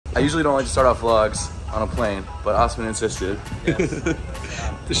I usually don't like to start off vlogs on a plane, but Osman insisted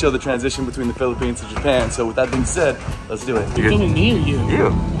to show the transition between the Philippines and Japan. So with that being said, let's do it. You're filming me or you? You.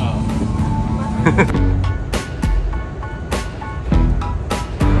 Oh. Look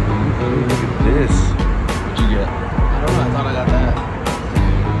at this. What'd you get? I don't know, I thought I got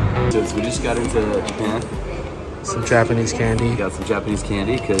that. So we just got into Japan. Some Japanese candy. We got some Japanese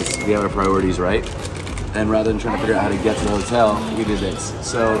candy because we have our priorities right. And rather than trying to figure out how to get to the hotel, we did this.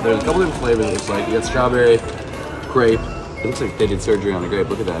 So there's a couple different flavors it looks like. We got strawberry, grape. It looks like they did surgery on the grape.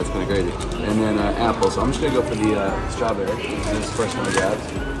 Look at that, it's kind of crazy. And then apple. So I'm just gonna go for the strawberry. And this is the first one I grabbed.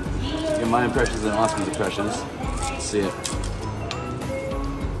 Get my impressions and Oscar's impressions. Let's see it.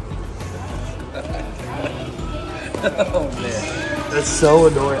 Oh man. That's so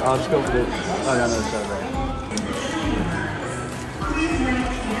annoying. I'll just go for it. Oh no, no, strawberry.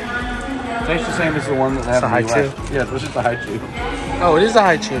 Tastes the same as the one that they have in the US. Yeah, it was just a high chew. Oh, it is a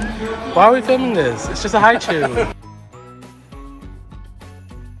high chew. Why are we filming this? It's just a high chew.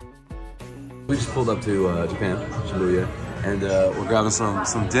 We just pulled up to Japan, Shibuya, and we're grabbing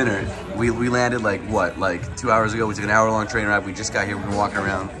some dinner. We landed like what, like 2 hours ago. We took an hour-long train ride. We just got here. We've been walking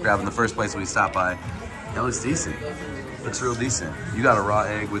around, grabbing the first place we stopped by. That looks decent. Looks real decent. You got a raw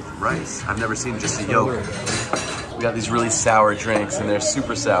egg with rice. I've never seen just a yolk. We got these really sour drinks, and they're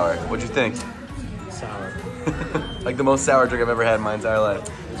super sour. What'd you think? Sour. Like the most sour drink I've ever had in my entire life.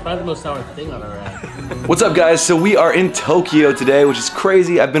 It's probably the most sour thing I've ever had. What's up, guys? So we are in Tokyo today, which is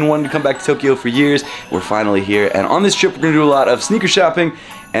crazy. I've been wanting to come back to Tokyo for years. We're finally here, and on this trip, we're gonna do a lot of sneaker shopping,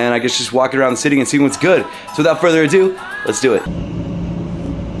 and I guess just walking around the city and seeing what's good. So without further ado, let's do it.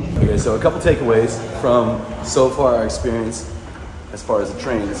 Okay, so a couple takeaways from so far our experience as far as the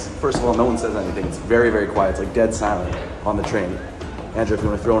trains. First of all, no one says anything. It's very, very quiet. It's like dead silent on the train. Andrew, if you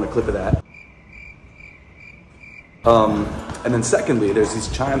want to throw in a clip of that. And then secondly, there's these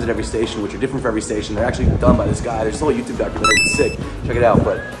chimes at every station, which are different for every station. They're actually done by this guy. There's a whole YouTube documentary. It's sick. Check it out,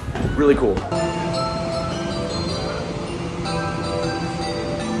 but really cool.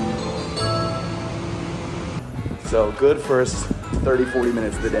 So good first 30, 40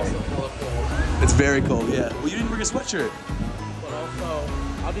 minutes of the day. It's very cold, yeah. Well, you didn't bring a sweatshirt.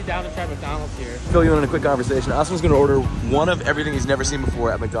 I'll be down to try McDonald's here. Fill you in on a quick conversation. Osman's gonna order one of everything he's never seen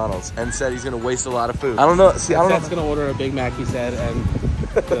before at McDonald's and said he's gonna waste a lot of food. I don't know, see, I don't know. He's gonna order a Big Mac, he said, and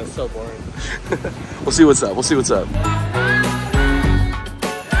that's so boring. We'll see what's up, we'll see what's up.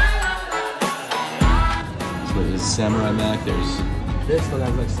 So there's Samurai Mac, there's... This one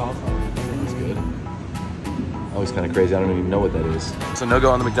has like salsa. That's good. Always kind of crazy, I don't even know what that is. So no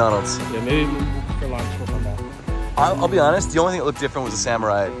go on the McDonald's. Yeah, maybe for lunch we'll come back. I'll be honest, the only thing that looked different was the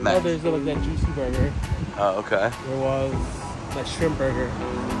Samurai Mac. Oh, there's like that juicy burger. Oh, okay. There was that shrimp burger.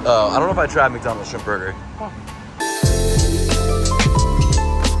 Oh, I don't know if I tried McDonald's shrimp burger. Huh.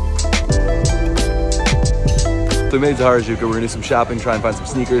 So we made it to Harajuku. We're gonna do some shopping, try and find some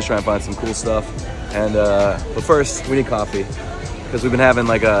sneakers, try and find some cool stuff. And but first, we need coffee because we've been having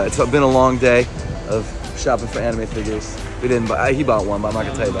like it's been a long day of shopping for anime figures. We didn't buy, he bought one, but I'm not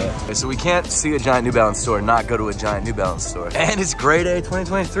gonna tell you about it. Okay, so we can't see a giant New Balance store and not go to a giant New Balance store. And it's Gray Day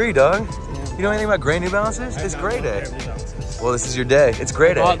 2023, dog. Yeah. You know anything about Gray New Balances? It's Gray Day. Well, this is your day. It's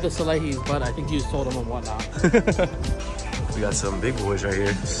Gray Day. I bought the Salehis, but I think you sold them and whatnot. We got some big boys right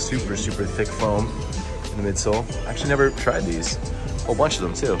here. Super, super thick foam in the midsole. Actually never tried these. A whole bunch of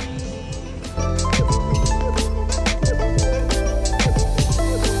them too.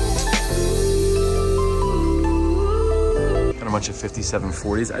 A bunch of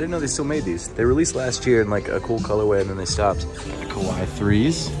 5740s. I didn't know they still made these. They released last year in like a cool colorway and then they stopped. The Kawaii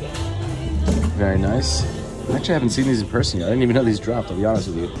 3s. Very nice. Actually, I haven't seen these in person yet. I didn't even know these dropped, I'll be honest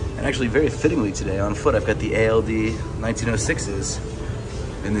with you. And actually, very fittingly today on foot, I've got the ALD 1906s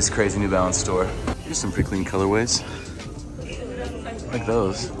in this crazy New Balance store. Here's some pretty clean colorways. I like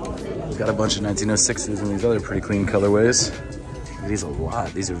those. Got a bunch of 1906s and these other pretty clean colorways. These a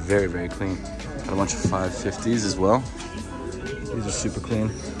lot. These are very, very clean. Got a bunch of 550s as well. These are super clean.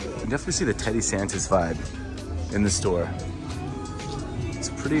 You can definitely see the Teddy Santis vibe in the store. It's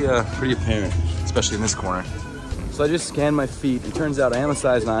pretty apparent, especially in this corner. So I just scanned my feet. It turns out I am a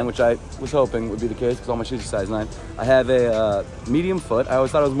size 9, which I was hoping would be the case because all my shoes are size 9. I have a medium foot. I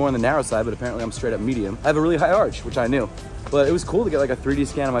always thought I was more on the narrow side, but apparently I'm straight up medium. I have a really high arch, which I knew. But it was cool to get like a 3D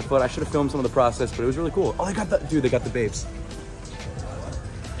scan of my foot. I should have filmed some of the process, but it was really cool. Oh, they got the, dude, they got the Babes.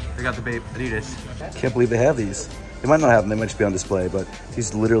 They got the Babe Adidas. Can't believe they have these. They might not have them, they might just be on display, but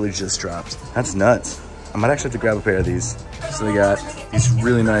these literally just dropped. That's nuts. I might actually have to grab a pair of these. So they got these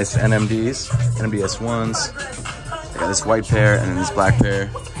really nice NMDs, NMDS1s. They Got this white pair and then this black pair.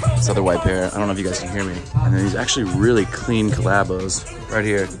 This other white pair. I don't know if you guys can hear me. And then these actually really clean collabos right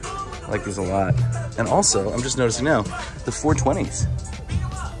here. I like these a lot. And also, I'm just noticing now, the 420s.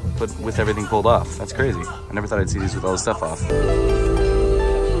 But with everything pulled off. That's crazy. I never thought I'd see these with all the stuff off.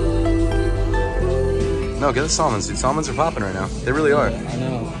 No, get the Salmons, dude. Salmons are popping right now. They really are. I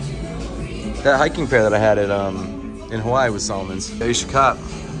know. That hiking pair that I had at in Hawaii was Salmons. Yeah, you should cop. I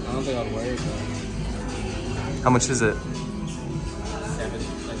don't think I'd wear it though. How much is it? 70,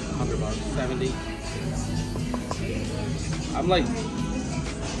 like $100, 70. I'm like,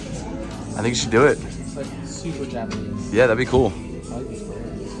 I think you should do it. it's like super Japanese. Yeah, that'd be cool. I like this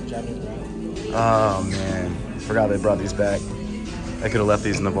brand. It's a Japanese brand. Oh man, forgot they brought these back. I could have left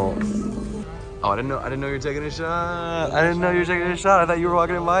these in the vault. Oh, I didn't know you were taking a shot. I didn't know you were taking a shot. I thought you were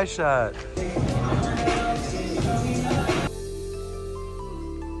walking in my shot.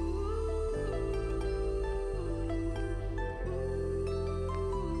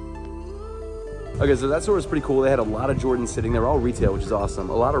 Okay, so that store was pretty cool. They had a lot of Jordans sitting. They were all retail, which is awesome.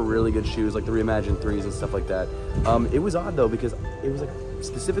 A lot of really good shoes, like the Reimagined 3s and stuff like that. It was odd though, because it was like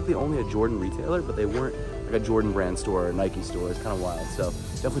specifically only a Jordan retailer, but they weren't like a Jordan brand store or a Nike store. It's kind of wild. So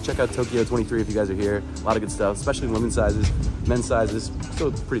definitely check out Tokyo 23 if you guys are here. A lot of good stuff, especially women's sizes, men's sizes. So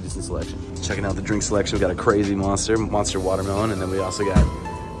it's a pretty decent selection. Checking out the drink selection. We got a crazy Monster watermelon, and then we also got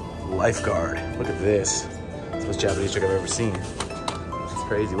Lifeguard. Look at this. It's the most Japanese drink I've ever seen. It's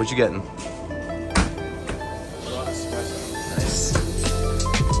crazy. What you getting? Nice.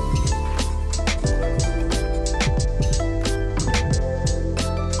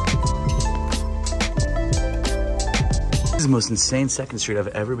 This is the most insane Second Street I've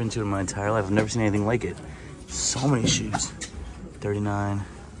ever been to in my entire life. I've never seen anything like it. So many shoes. 39.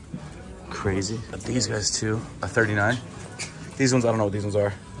 Crazy. These guys too. A 39. These ones, I don't know what these ones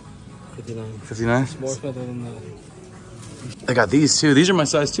are. 59. 59? It's more expensive than the... I got these too. These are my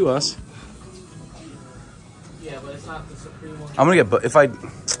size too, us. Yeah, but it's not the Supreme one. I'm gonna get, but if I,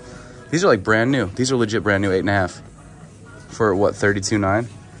 these are like brand new. These are legit brand new, 8.5. For what, 32.9?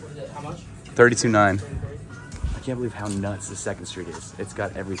 How much? 32.9. I can't believe how nuts the Second Street is. It's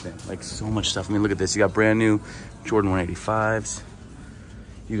got everything, like so much stuff. I mean, look at this. You got brand new Jordan 185s.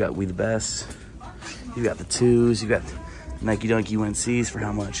 You got We The Best. You got the 2s. You got Nike Dunk UNCs for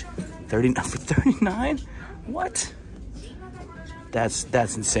how much? 30 for 39? What? That's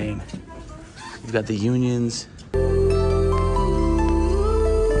insane. You've got the Unions.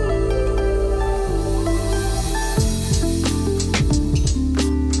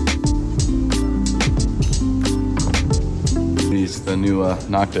 These, the new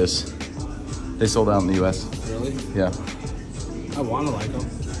Noctis. They sold out in the US. Really? Yeah. I want to like them.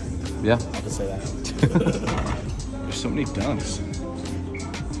 Yeah. I'll just say that. There's so many dunks.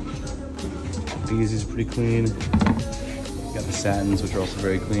 These are pretty clean. You got the satins, which are also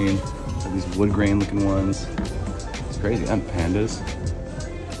very clean. Got these wood grain looking ones. It's crazy. And pandas.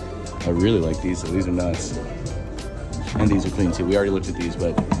 I really like these, so these are nuts. And these are clean too. We already looked at these,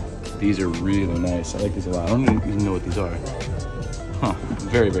 but these are really nice. I like these a lot. I don't even know what these are. Huh,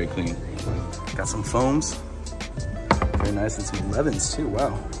 very, very clean. Got some foams. Very nice, and some 11s too, wow.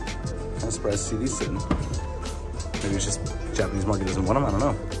 Kind of surprised to see these sitting. Maybe it's just Japanese market doesn't want them, I don't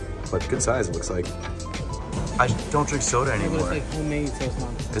know. But good size, it looks like. I don't drink soda anymore. It's like homemade, so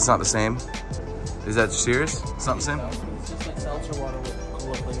it's not the same. Is that serious? It's not the same? No, it's just like seltzer water with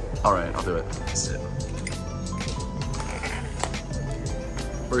cola flavor. All right, I'll do it. Sip.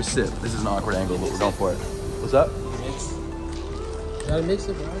 First sip. This is an awkward angle, but we're going for it. What's up? Mix. You gotta mix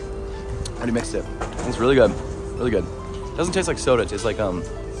it, bro. I already mixed it. It's really good. Really good. It doesn't taste like soda. It tastes like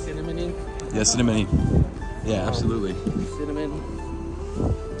Cinnamony. Yeah, cinnamony. Yeah, absolutely. Cinnamon.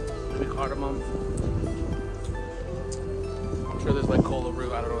 Maybe cardamom. I'm sure there's like cola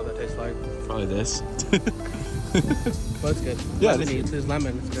root. I don't know what that tastes like. Probably this. But it's good. Yeah, Lemony. There's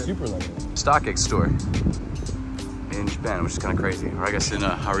lemon. It's good. Super lemon. StockX store in Japan, which is kind of crazy. Or I guess in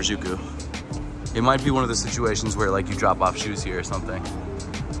Harajuku. It might be one of the situations where like you drop off shoes here or something.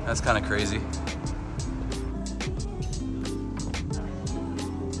 That's kind of crazy.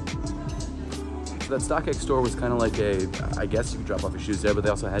 So that StockX store was kind of like I guess you could drop off your shoes there, but they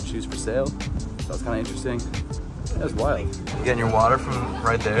also had shoes for sale. So that was kind of interesting. That was wild. You getting your water from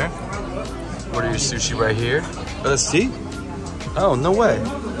right there. Order your sushi right here. Oh, that's tea? Oh, no way.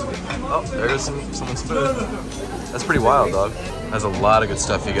 Oh, there's someone's food. That's pretty wild, dog. That's a lot of good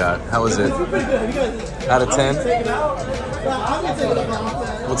stuff you got. How is it? Out of 10?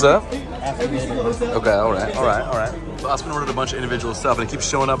 What's up? Okay, all right. Osman ordered a bunch of individual stuff, and it keeps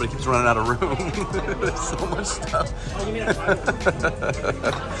showing up, and it keeps running out of room. There's so much stuff.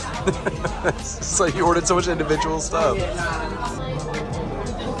 It's like you ordered so much individual stuff.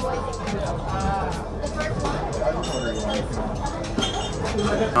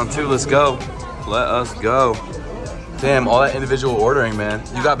 Round 2, let's go. Let us go. Damn, all that individual ordering, man.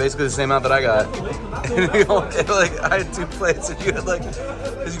 You got basically the same amount that I got. And like, I had 2 plates, and you had like,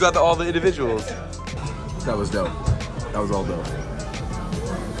 because you got all the individuals. That was dope. That was all dope.